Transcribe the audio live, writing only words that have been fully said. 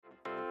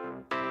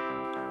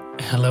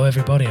Hello,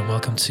 everybody, and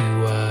welcome to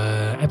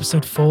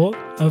episode 4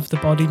 of the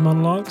Bodied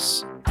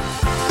Monologues.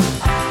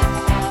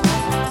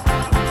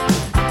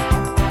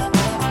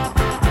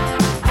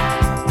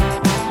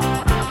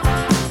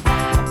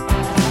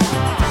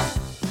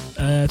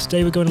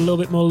 Today we're going a little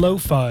bit more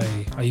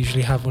lo-fi. I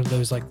usually have one of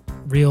those like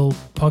real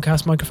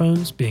podcast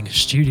microphones, being a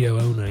studio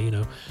owner, you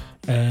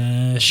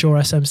know. Shure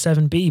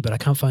SM7B, but I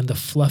can't find the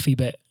fluffy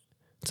bit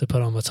to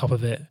put on the top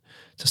of it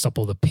to stop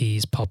all the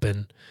P's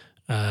popping.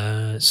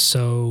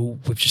 So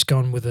we've just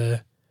gone with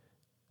a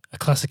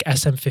classic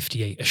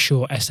SM58, a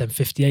Shure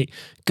SM58.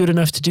 Good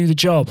enough to do the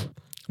job.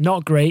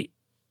 Not great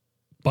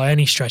by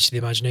any stretch of the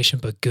imagination,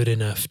 but good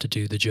enough to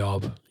do the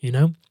job, you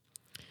know?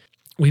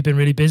 We've been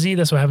really busy.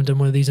 That's why I haven't done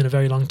one of these in a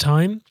very long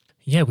time.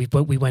 Yeah,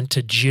 we went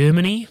to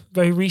Germany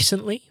very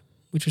recently,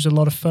 which was a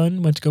lot of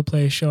fun. Went to go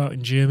play a show out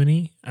in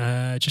Germany.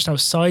 Just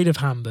outside of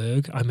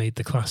Hamburg, I made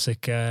the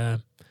classic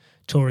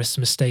tourist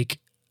mistake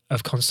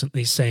of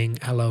constantly saying,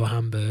 hello,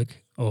 Hamburg,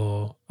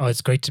 or, oh,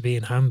 it's great to be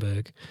in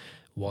Hamburg.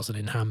 Wasn't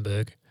in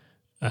Hamburg.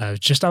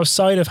 Just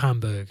outside of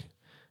Hamburg.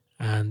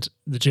 And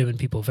the German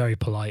people, very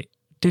polite,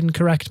 didn't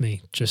correct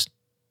me. Just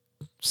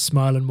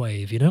smile and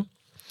wave, you know?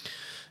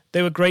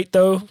 They were great,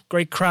 though.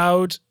 Great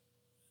crowd.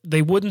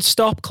 They wouldn't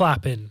stop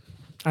clapping.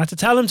 I had to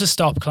tell them to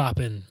stop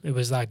clapping. It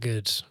was that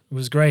good. It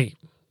was great.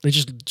 They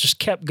just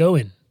kept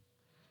going.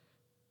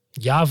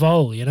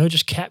 Jawohl, you know,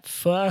 just kept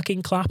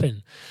fucking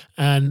clapping.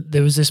 And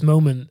there was this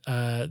moment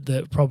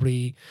that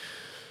probably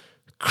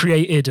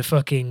created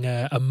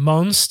a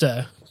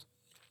monster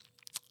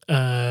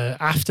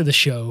after the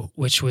show,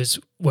 which was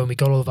when we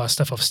got all of our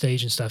stuff off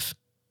stage and stuff.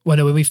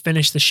 When we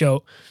finished the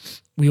show,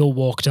 we all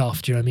walked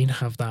off. Do you know what I mean?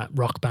 Have that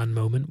rock band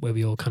moment where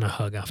we all kind of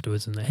hug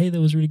afterwards and hey,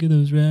 that was really good. It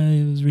was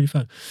really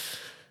fun.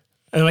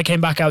 And then I came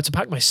back out to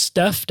pack my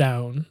stuff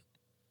down,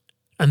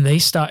 and they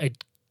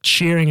started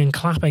cheering and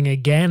clapping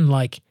again,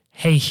 like,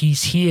 hey,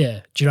 he's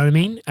here. Do you know what I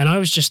mean? And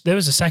there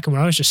was a second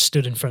where I was just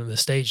stood in front of the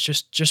stage,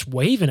 just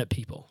waving at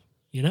people,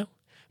 you know?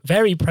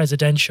 Very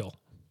presidential.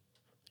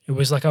 It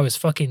was like I was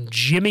fucking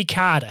Jimmy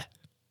Carter,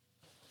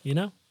 you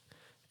know?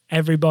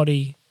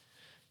 Everybody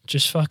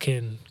just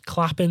fucking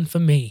clapping for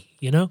me,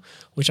 you know?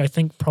 Which I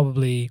think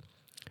probably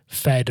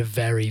fed a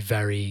very,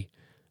 very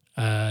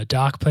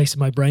dark place in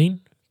my brain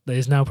that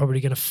is now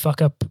probably going to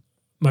fuck up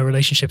my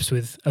relationships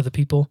with other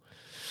people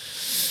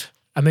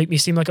and make me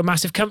seem like a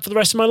massive cunt for the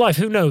rest of my life.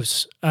 Who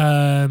knows?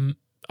 I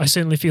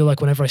certainly feel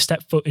like whenever I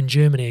step foot in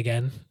Germany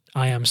again,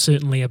 I am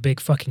certainly a big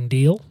fucking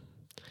deal.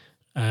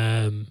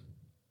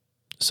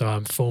 So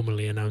I'm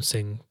formally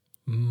announcing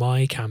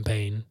my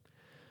campaign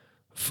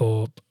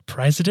for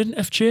president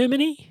of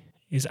Germany.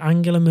 Is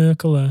Angela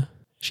Merkel is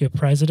she a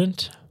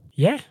president?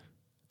 Yeah. Do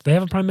they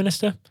have a prime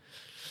minister?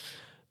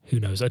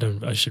 Who knows? I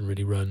shouldn't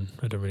really run.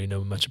 I don't really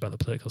know much about the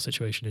political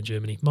situation in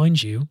Germany.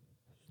 Mind you,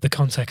 the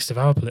context of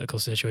our political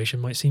situation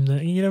might seem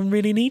that you don't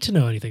really need to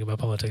know anything about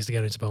politics to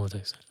get into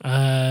politics.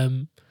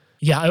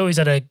 Yeah, I always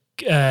had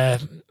a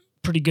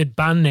pretty good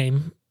band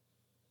name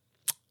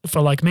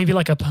for maybe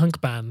a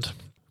punk band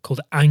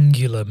called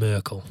Angular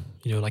Merkel.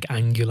 You know, like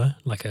angular,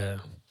 like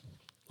a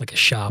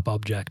sharp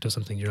object or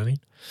something. You know what I mean?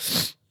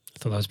 I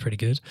thought that was pretty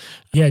good.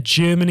 Yeah,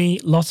 Germany,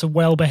 lots of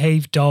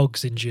well-behaved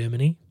dogs in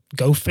Germany.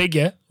 Go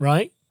figure,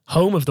 right?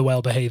 Home of the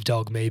well-behaved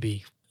dog,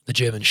 maybe the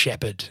German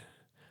Shepherd.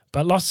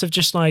 But lots of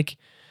just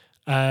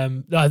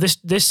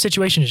this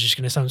situation is just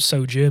going to sound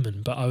so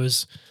German, but I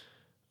was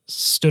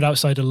stood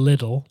outside a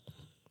Lidl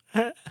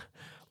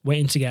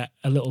waiting to get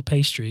a little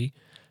pastry,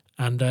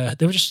 and there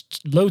were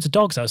just loads of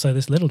dogs outside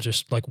this Lidl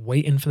just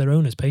waiting for their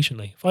owners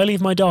patiently. If I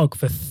leave my dog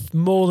for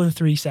more than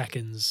 3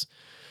 seconds,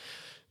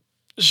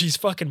 she's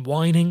fucking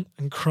whining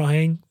and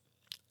crying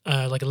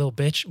like a little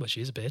bitch. Well,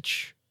 she is a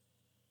bitch.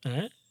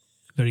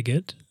 Very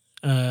good.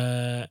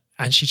 And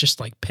she just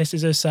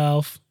pisses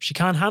herself. She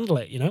can't handle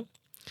it, you know?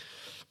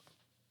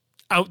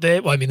 Out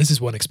there, well, I mean, this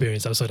is one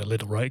experience outside of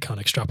Lidl, right? Can't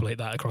extrapolate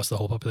that across the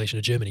whole population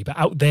of Germany. But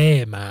out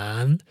there,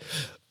 man,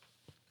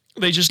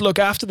 they just look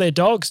after their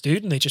dogs,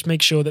 dude. And they just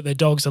make sure that their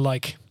dogs are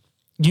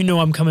you know,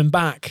 I'm coming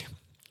back.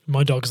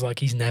 My dog's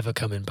he's never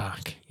coming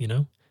back, you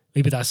know?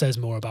 Maybe that says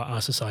more about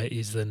our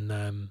societies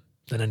than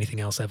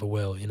anything else ever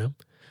will, you know?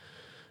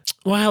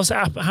 What else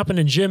happened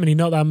in Germany?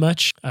 Not that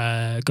much.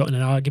 Got in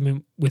an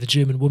argument with a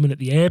German woman at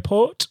the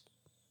airport.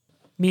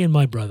 Me and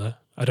my brother.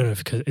 I don't know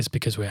if it's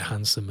because we're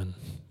handsome and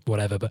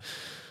whatever, but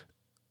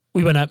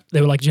we went up.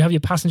 They were like, do you have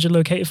your passenger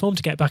locator form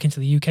to get back into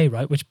the UK,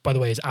 right? Which, by the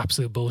way, is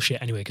absolute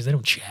bullshit anyway, because they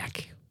don't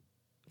check.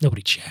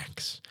 Nobody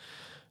checks.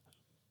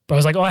 But I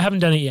was like, oh, I haven't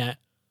done it yet.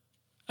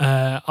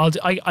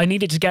 I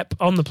need it to get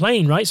on the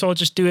plane, right? So I'll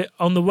just do it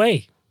on the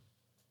way.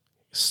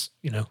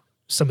 You know,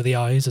 some of the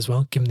eyes as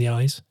well. Give them the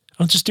eyes.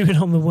 I'll just do it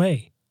on the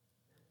way.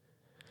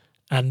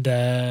 And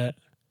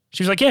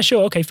she was like, yeah,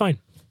 sure, okay, fine.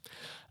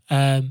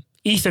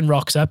 Ethan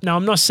rocks up. Now,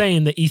 I'm not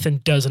saying that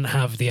Ethan doesn't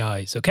have the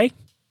eyes, okay?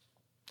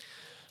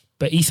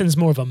 But Ethan's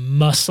more of a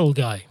muscle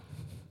guy.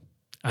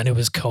 And it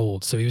was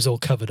cold, so he was all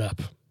covered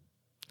up.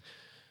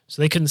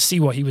 So they couldn't see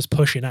what he was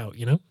pushing out,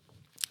 you know?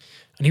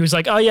 And he was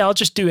like, oh, yeah, I'll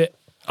just do it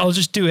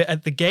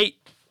at the gate.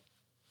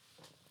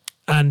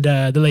 And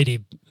the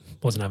lady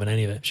wasn't having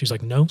any of it. She was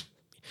like, no,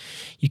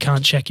 you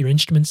can't check your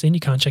instruments in. You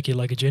can't check your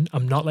luggage in.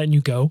 I'm not letting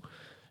you go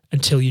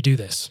until you do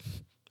this.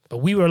 But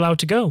we were allowed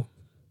to go.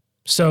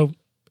 So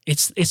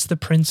it's the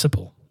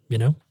principle, you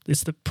know?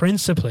 It's the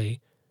principally,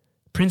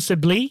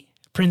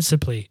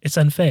 it's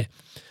unfair.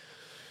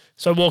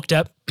 So I walked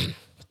up,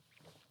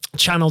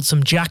 channeled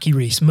some Jackie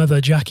Reese,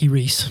 Mother Jackie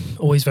Reese,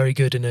 always very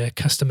good in a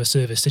customer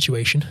service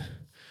situation.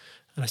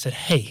 And I said,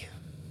 hey,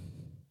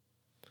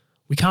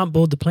 we can't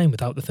board the plane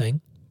without the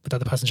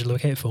passenger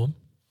locator form.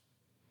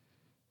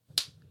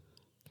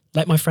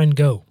 Let my friend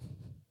go.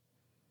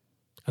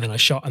 And then I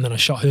shot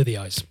her the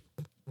eyes.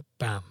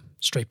 Bam,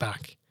 straight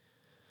back.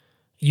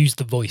 Used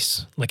the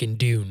voice, like in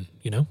Dune,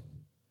 you know?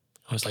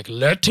 I was like,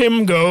 let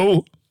him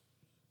go.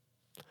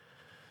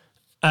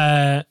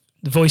 The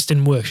voice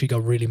didn't work. She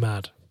got really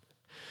mad.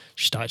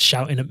 She started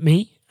shouting at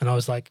me, and I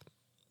was like,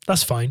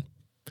 that's fine.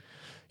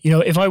 You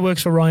know, if I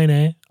worked for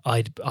Ryanair,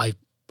 I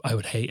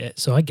would hate it,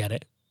 so I get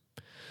it.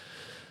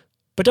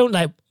 But don't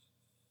let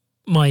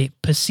my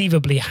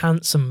perceivably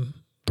handsome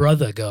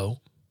brother go.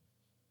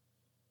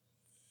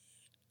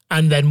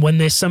 And then when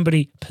there's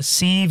somebody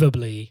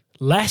perceivably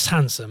less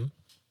handsome,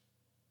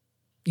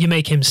 you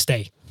make him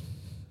stay.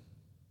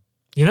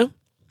 You know?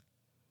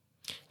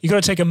 You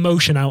got to take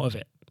emotion out of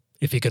it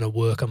if you're going to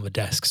work on the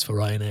desks for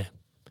Ryanair.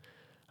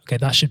 Okay,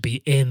 that should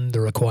be in the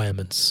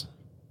requirements.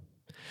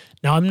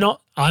 Now,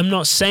 I'm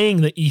not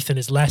saying that Ethan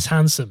is less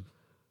handsome,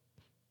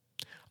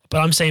 but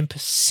I'm saying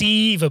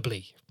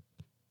perceivably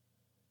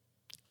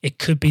it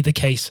could be the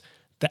case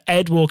that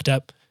Ed walked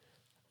up,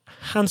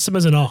 handsome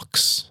as an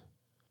ox,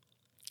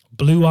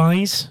 blue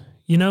eyes,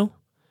 you know,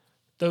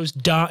 those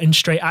darting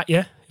straight at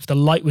you. If the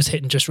light was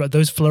hitting just right,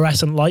 those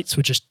fluorescent lights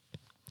were just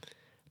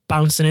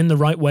bouncing in the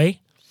right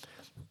way,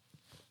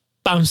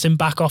 bouncing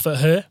back off at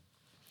her.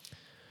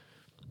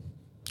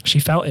 She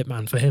felt it,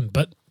 man, for him,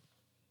 but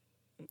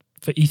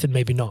for Ethan,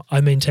 maybe not.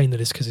 I maintain that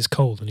it's because it's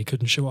cold and he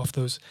couldn't show off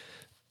those.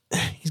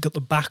 He's got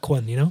the back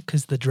one, you know,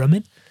 because the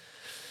drumming.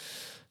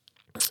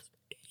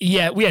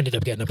 Yeah, we ended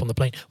up getting up on the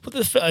plane. But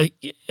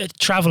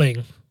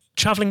traveling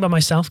by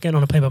myself, getting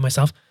on a plane by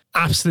myself,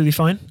 absolutely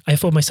fine. I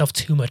afford myself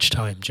too much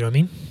time. Do you know what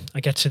I mean?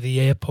 I get to the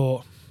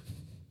airport.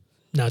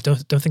 No,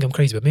 don't think I'm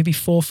crazy, but maybe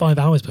 4 or 5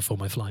 hours before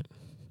my flight.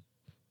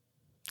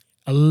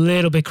 A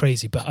little bit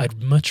crazy, but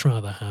I'd much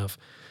rather have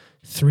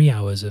 3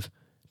 hours of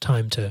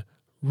time to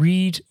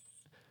read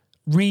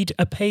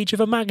a page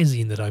of a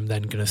magazine that I'm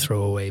then going to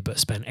throw away but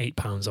spend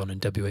 £8 on in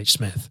WH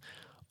Smith,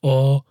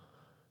 or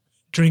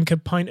drink a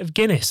pint of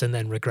Guinness and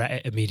then regret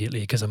it immediately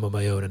because I'm on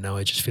my own and now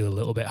I just feel a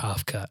little bit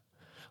half cut.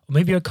 Or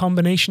maybe a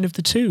combination of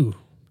the two.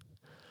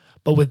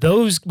 But with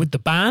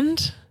the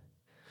band,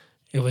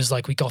 it was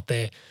like we got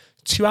there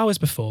 2 hours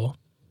before,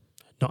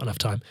 not enough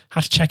time,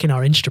 had to check in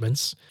our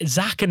instruments.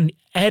 Zach and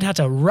Ed had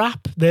to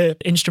wrap the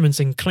instruments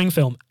in cling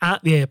film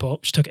at the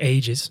airport, which took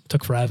ages,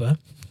 took forever.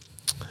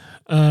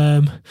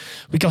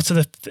 We got to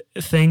the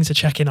thing to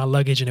check in our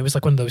luggage, and it was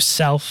like one of those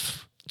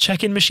self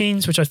check-in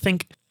machines, which I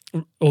think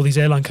all these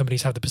airline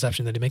companies have the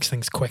perception that it makes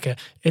things quicker.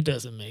 It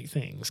doesn't make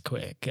things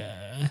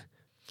quicker.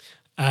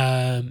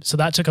 So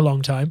that took a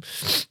long time,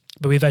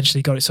 but we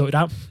eventually got it sorted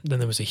out. Then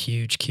there was a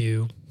huge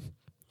queue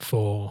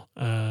for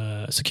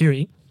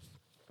security.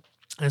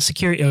 And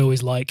security I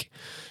always like,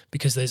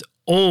 because there's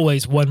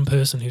always one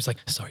person who's like,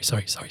 sorry.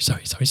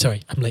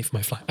 I'm late for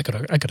my flight. I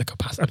gotta go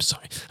past. I'm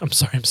sorry.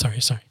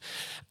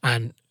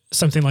 And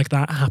something like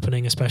that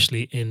happening,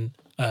 especially in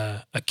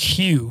a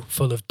queue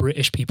full of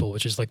British people,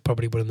 which is like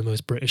probably one of the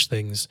most British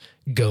things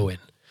going.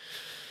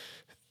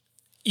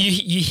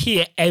 You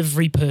hear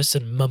every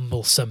person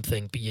mumble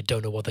something, but you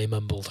don't know what they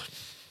mumbled,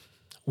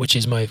 which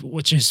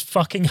is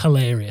fucking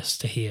hilarious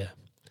to hear.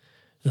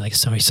 They're like,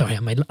 sorry,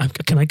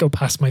 can I go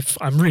past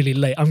I'm really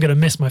late. I'm going to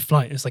miss my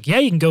flight. It's like, yeah,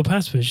 you can go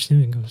past, but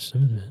you can go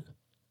soon.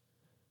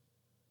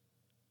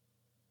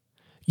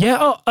 Yeah,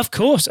 oh, of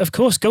course.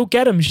 Go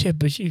get him. Shit,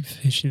 but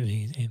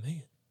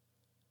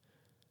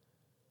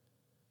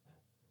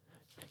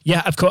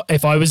yeah, of course.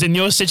 If I was in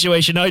your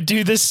situation, I'd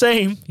do the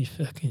same.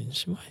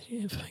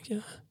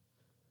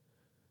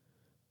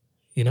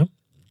 You know?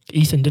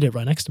 Ethan did it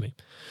right next to me.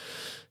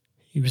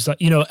 He was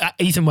like,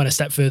 Ethan went a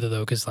step further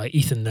though, because like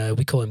Ethan,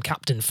 we call him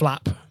Captain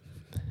Flap,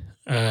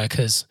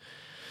 because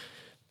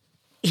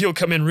he'll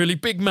come in really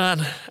big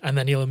man, and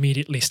then he'll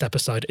immediately step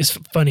aside. It's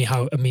funny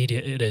how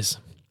immediate it is.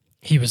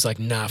 He was like,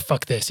 nah,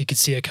 fuck this. You could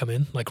see her come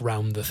in, like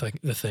round the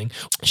thing.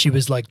 She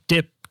was like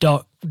dip,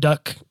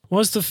 duck.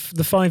 What's the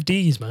 5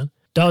 Ds, man?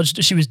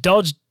 Dodged. She was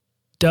dodge,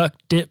 duck,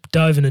 dip,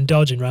 diving, and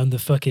dodging around the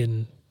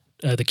fucking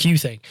the queue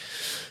thing.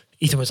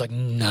 Ethan was like,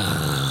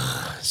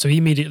 nah. So he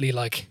immediately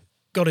like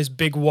got his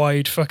big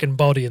wide fucking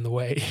body in the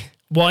way.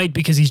 Wide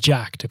because he's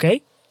jacked,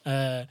 okay?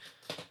 And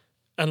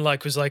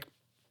like was like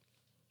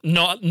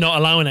not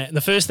allowing it. And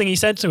the first thing he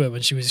said to her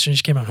when she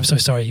came out, I'm so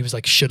sorry. He was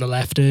like, should have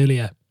left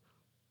earlier.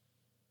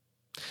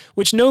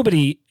 Which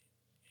nobody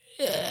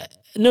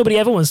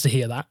ever wants to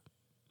hear that.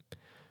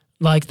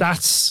 Like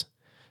that's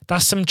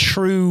some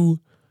true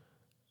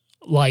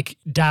like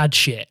dad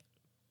shit.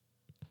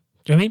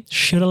 Do you know what I mean?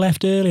 Should have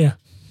left earlier.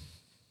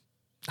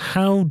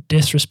 How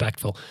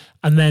disrespectful.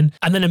 And then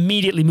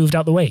immediately moved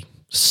out the way.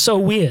 So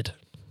weird.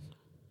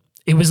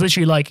 It was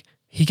literally like,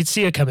 he could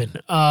see her coming.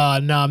 No,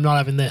 I'm not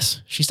having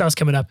this. She starts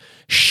coming up.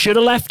 Should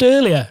have left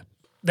earlier.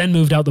 Then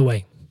moved out the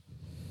way.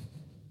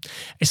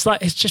 It's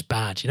like, it's just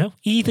bad, you know?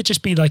 Either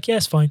just be like, yeah,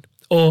 it's fine.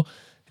 Or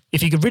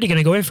if you're really going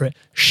to go in for it,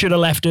 should have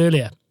left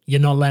earlier.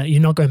 You're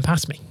not going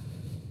past me.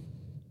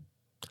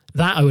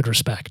 That I would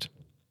respect.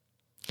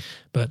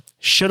 But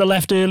should have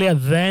left earlier,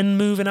 then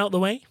moving out the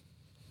way?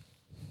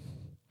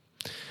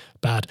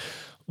 Bad.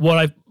 What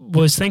I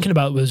was thinking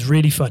about was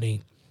really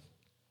funny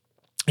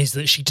is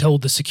that she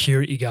told the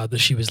security guard that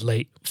she was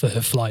late for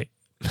her flight.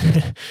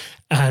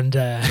 And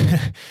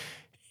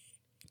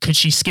could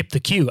she skip the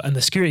queue? And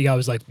the security guard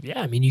was like,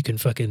 yeah, I mean, you can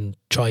fucking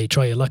try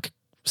your luck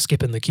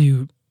skipping the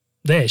queue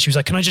there. She was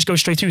like, can I just go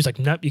straight through? He's like,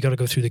 nope, you got to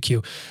go through the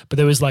queue. But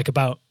there was like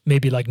about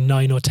maybe like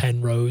 9 or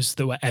 10 rows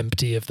that were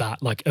empty of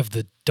that, like of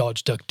the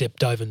dodge, duck, dip,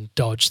 dive and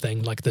dodge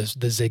thing, like the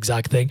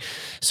zigzag thing.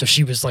 So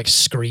she was like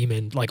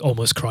screaming, like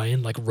almost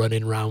crying, like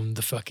running around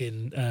the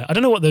fucking, I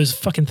don't know what those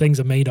fucking things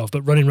are made of,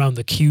 but running around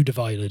the queue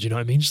divider, do you know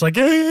what I mean? Just like,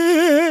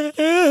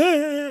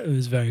 it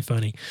was very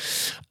funny.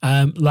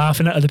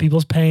 Laughing at other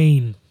people's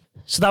pain.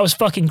 So that was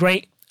fucking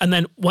great. And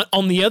then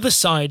on the other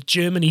side,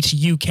 Germany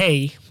to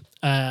UK,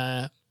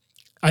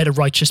 I had a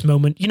righteous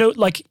moment. You know,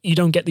 like you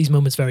don't get these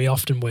moments very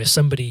often where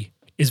somebody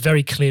is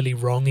very clearly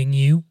wronging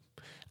you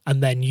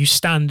and then you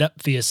stand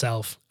up for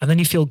yourself and then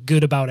you feel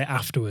good about it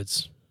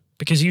afterwards.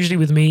 Because usually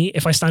with me,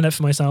 if I stand up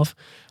for myself,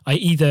 I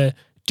either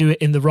do it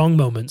in the wrong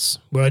moments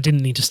where I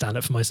didn't need to stand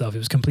up for myself. It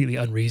was completely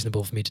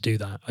unreasonable for me to do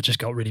that. I just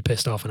got really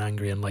pissed off and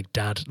angry and like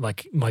my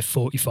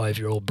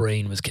 45-year-old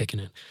brain was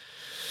kicking in.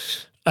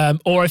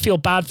 Or I feel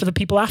bad for the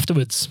people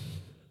afterwards.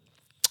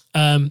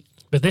 But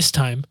this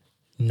time,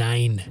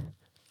 9.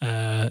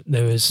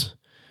 There was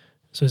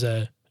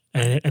an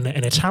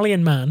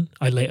Italian man,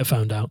 I later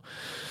found out,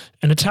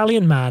 an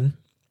Italian man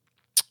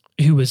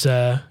who was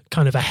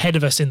kind of ahead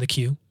of us in the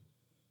queue.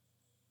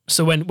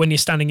 So when you're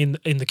standing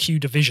in the queue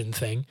division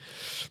thing,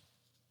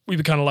 we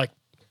were kind of like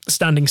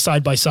standing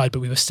side by side, but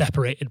we were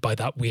separated by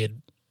that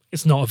weird,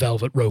 it's not a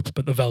velvet rope,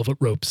 but the velvet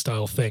rope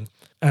style thing.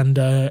 And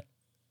but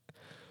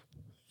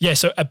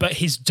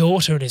his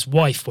daughter and his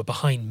wife were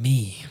behind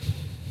me.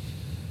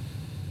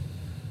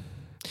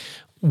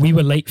 We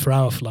were late for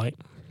our flight.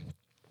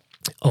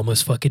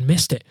 Almost fucking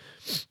missed it.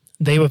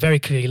 They were very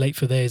clearly late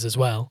for theirs as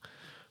well.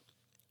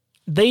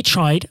 They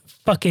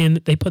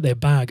put their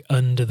bag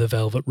under the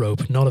velvet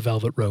rope. Not a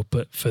velvet rope,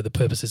 but for the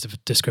purposes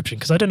of description,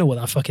 because I don't know what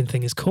that fucking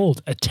thing is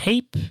called. A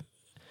tape?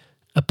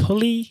 A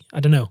pulley? I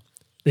don't know.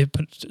 They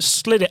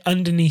slid it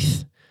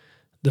underneath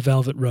the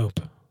velvet rope,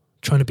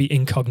 trying to be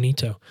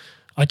incognito.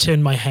 I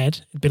turned my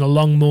head. It'd been a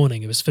long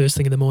morning. It was first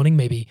thing in the morning,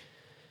 maybe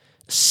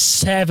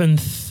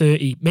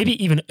 7:30,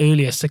 maybe even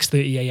earlier,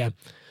 6:30 a.m.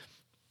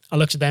 I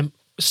looked at them,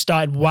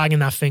 started wagging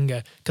that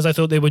finger because I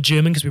thought they were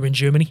German because we were in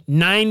Germany.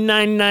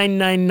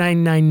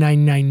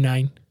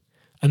 999999999.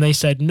 And they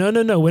said, no,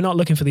 we're not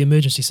looking for the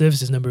emergency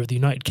services number of the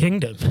United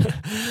Kingdom.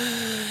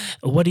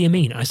 What do you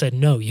mean? I said,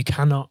 no, you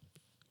cannot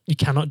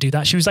do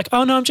that. She was like,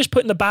 oh no, I'm just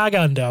putting the bag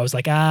under. I was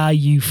like,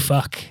 you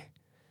fuck.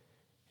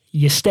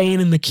 You're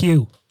staying in the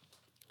queue.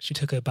 She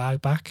took her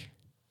bag back.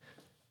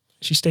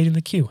 She stayed in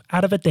the queue.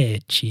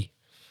 Arrivederci.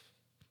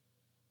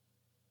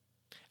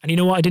 And you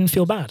know what? I didn't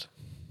feel bad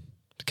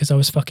because I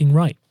was fucking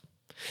right.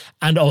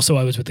 And also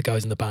I was with the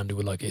guys in the band who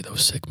were like, hey, that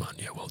was sick, man.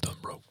 Yeah, well done,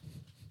 bro.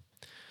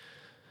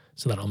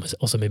 So that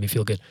also made me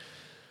feel good.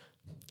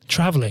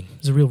 Traveling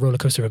is a real roller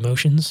coaster of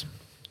emotions.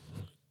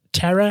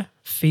 Terror,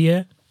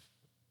 fear,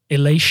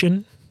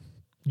 elation,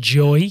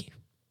 joy,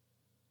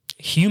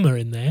 humor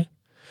in there.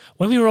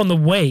 When we were on the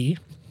way,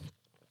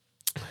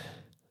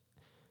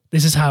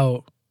 this is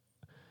how...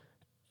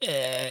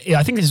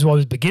 I think this is what I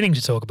was beginning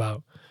to talk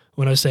about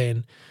when I was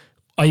saying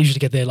I usually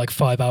get there like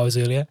 5 hours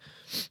earlier,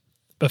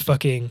 but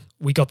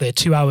we got there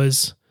 2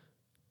 hours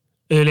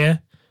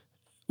earlier.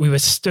 We were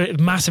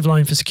massive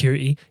line for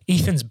security.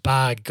 Ethan's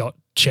bag got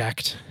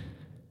checked,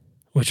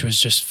 which was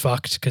just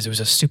fucked because it was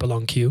a super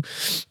long queue.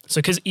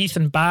 So because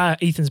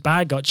Ethan's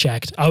bag got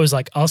checked, I was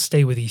like, I'll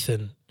stay with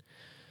Ethan.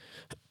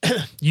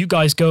 You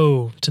guys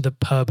go to the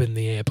pub in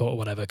the airport or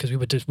whatever, because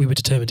we were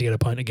determined to get a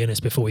pint of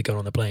Guinness before we got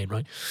on the plane,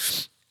 right?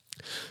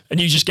 And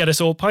you just get us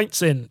all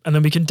pints in, and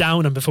then we can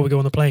down them before we go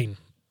on the plane.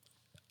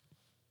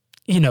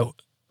 You know,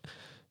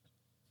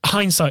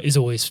 hindsight is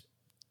always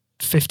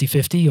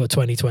 50-50 or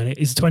 20-20.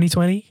 Is it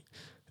 20-20?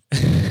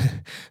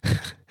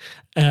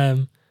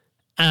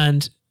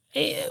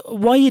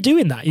 Why are you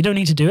doing that? You don't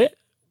need to do it.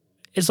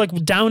 It's like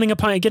downing a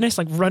pint of Guinness,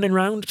 like running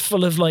around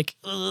full of like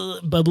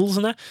bubbles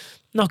and that.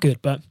 Not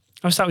good, but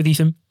I was sat with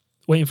Ethan,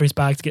 waiting for his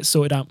bag to get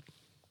sorted out.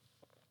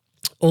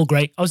 All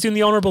great. I was doing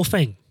the honourable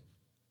thing.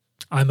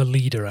 I'm a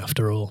leader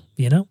after all,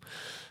 you know?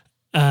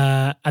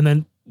 And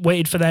then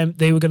waited for them.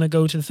 They were going to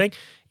go to the thing.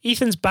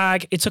 Ethan's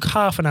bag, it took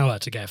half an hour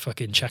to get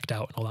fucking checked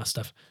out and all that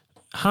stuff.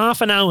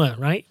 Half an hour,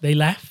 right? They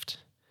left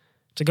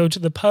to go to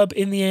the pub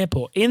in the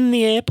airport. In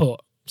the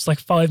airport. It's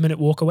like 5-minute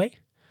walk away.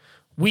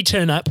 We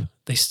turn up.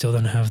 They still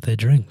don't have their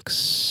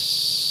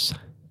drinks.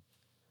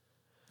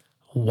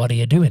 What are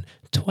you doing?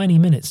 20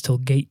 minutes till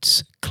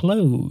gates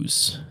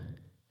close.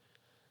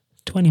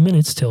 20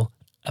 minutes till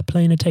a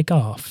plane to take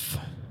off.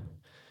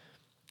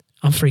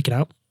 I'm freaking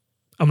out.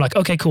 I'm like,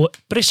 okay, cool.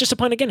 But it's just a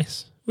pint of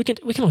Guinness. We can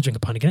all drink a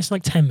pint of Guinness in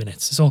like 10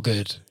 minutes. It's all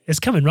good. It's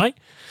coming, right?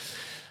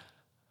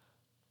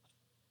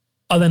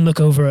 I'll then look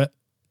over at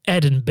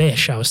Ed and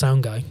Bish, our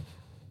sound guy.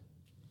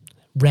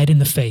 Red in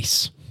the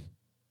face.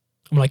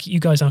 I'm like, you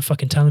guys aren't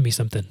fucking telling me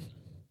something.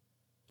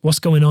 What's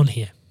going on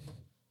here?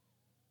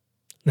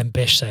 Then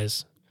Bish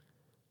says,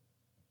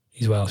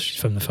 he's Welsh,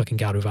 she's from the fucking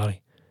Garw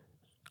Valley.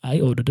 I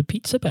ordered a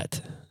pizza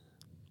bet.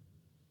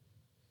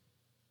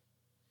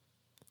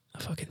 A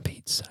fucking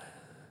pizza.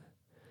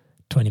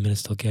 20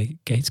 minutes till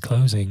gates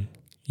closing.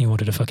 You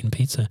ordered a fucking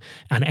pizza.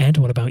 And Ed,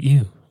 what about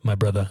you, my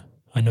brother?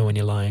 I know when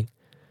you're lying.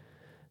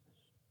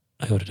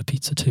 I ordered a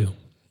pizza too.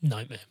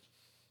 Nightmare.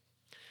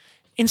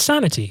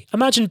 Insanity.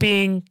 Imagine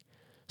being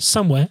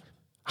somewhere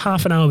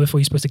half an hour before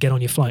you're supposed to get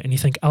on your flight and you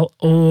think, I'll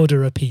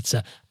order a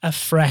pizza. A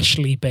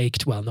freshly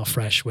baked, well, not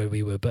fresh where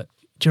we were, but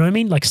do you know what I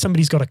mean? Like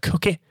somebody's got to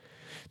cook it.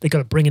 They got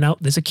to bring it out.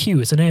 There's a queue.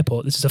 It's an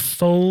airport. This is a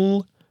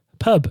full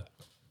pub.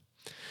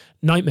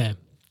 Nightmare.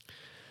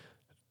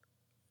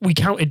 We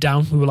counted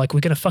down. We were like, we're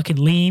going to fucking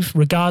leave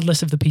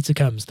regardless if the pizza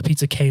comes. The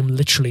pizza came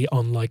literally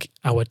on like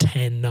hour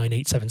 10, 9,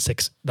 8, 7,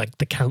 6, like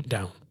the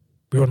countdown.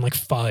 We were on like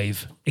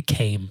 5. It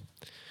came.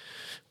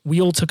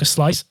 We all took a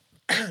slice,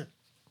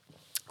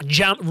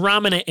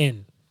 ramming it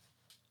in.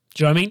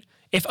 Do you know what I mean?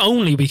 If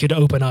only we could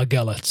open our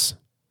gullets.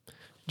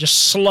 Just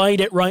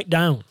slide it right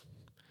down.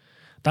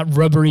 That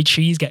rubbery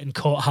cheese getting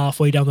caught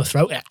halfway down the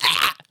throat.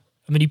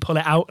 And then you pull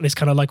it out and it's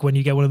kind of like when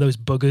you get one of those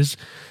buggers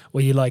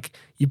where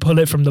you pull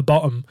it from the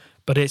bottom,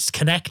 but it's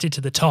connected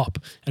to the top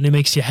and it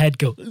makes your head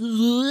go.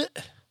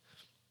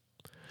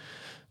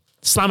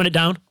 Slamming it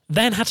down.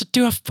 Then had to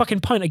do a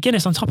fucking pint of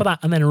Guinness on top of that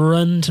and then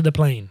run to the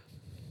plane.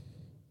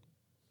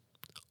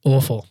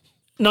 Awful.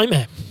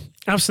 Nightmare.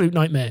 Absolute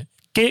nightmare.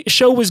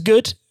 Show was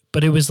good,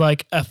 but it was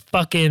like a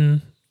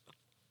fucking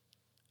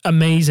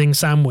amazing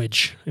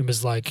sandwich. It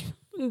was like,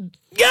 and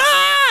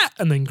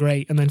then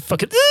great, and then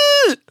fucking, do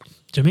you know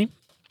what I mean?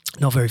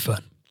 Not very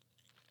fun.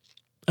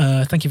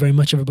 Thank you very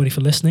much, everybody,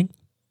 for listening.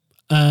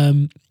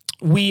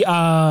 We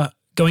are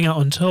going out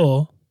on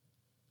tour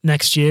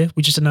next year.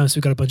 We just announced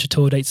we've got a bunch of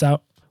tour dates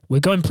out. We're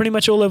going pretty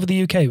much all over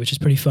the UK, which is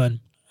pretty fun.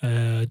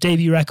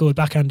 Debut record,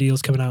 Backhand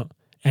Deals coming out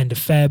end of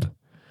Feb.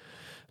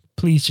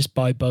 Please just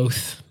buy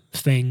both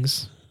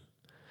things.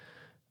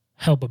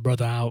 Help a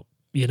brother out,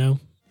 you know.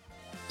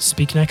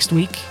 Speak next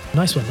week.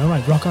 Nice one. All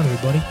right, rock on,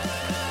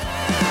 everybody.